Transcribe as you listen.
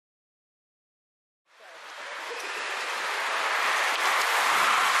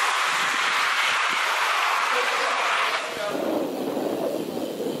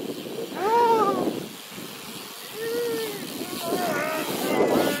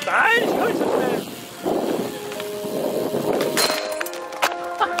Nein, ich kann nicht so schnell.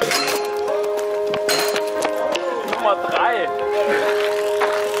 Nummer 3.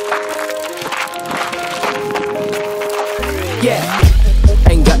 Yeah.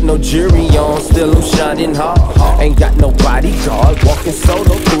 Ain't got no jury on, still I'm shining hard. Ain't got no bodyguard, walking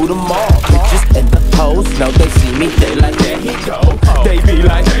solo through the mall. Bitches and the hoes know they see me, they like, there he go. They be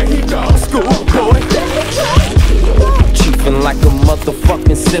like, there he go. Schoolboy, there he go. Chiefin' like a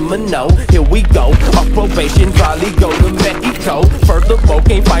motherfucking Seminole. Here we go, off probation, probably go to Mexico. Furthermore,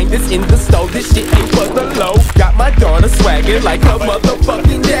 can't find this in the store, this shit ain't for the low. Got my daughter swaggin' like her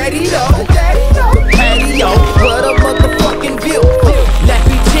motherfucking daddy though. Patio, what a motherfucking view.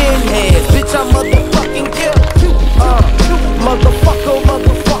 Nappy chin heads, bitch, I'm motherfucking guilty. Motherfucker,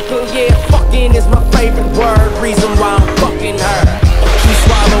 yeah, fucking is my favorite word. Reason why I'm fucking her. She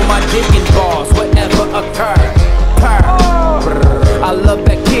swallow my dick in bars, whatever occurred. I love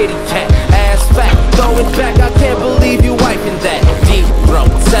that kitty cat, ass fat, throwing back. I can't believe you wiping that. Deep throat,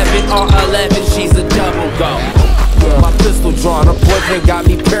 7 or 11, she's a double go. My pistol drawn, her boyfriend got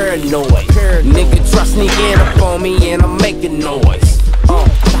me paranoid. Nigga trust sneaking up on me and I'm making noise.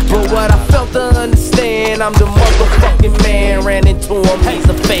 But what I felt to understand, I'm the motherfucking man. Ran into him, he's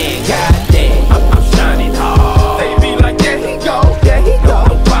a fan. Goddamn, I'm shining hard. They be like, there he go, there he go.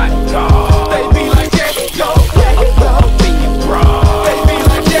 Nobody call. They be like, there he go, there he go. Be you bro. They be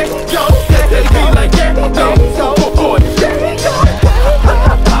like, there he go, they be like, there he go. Boy, there he go.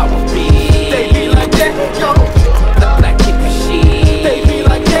 Power beat. They be like, there he go. The black hippie shit. They be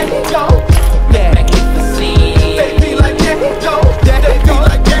like, there he go. Yeah, black hippie scene. They be like, there he go. They be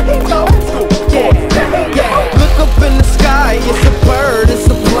like, there he go. Yeah, look up in the sky, it's a bird, it's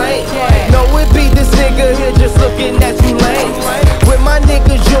a plane. No, it be this nigga here just looking at you lame. With my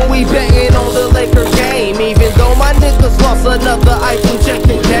niggas, Yuri betting on the Laker game. Even though my niggas lost another item, check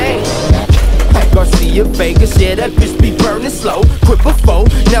the game. Garcia, Vegas, yeah, that bitch be burning slow. Quit before,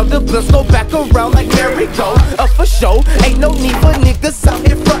 now the blunts go back around like merry-go. For show, ain't no need for niggas out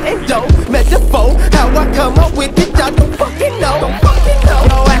here frontin' dough. Metaphor, how I come up with it, I don't fucking know.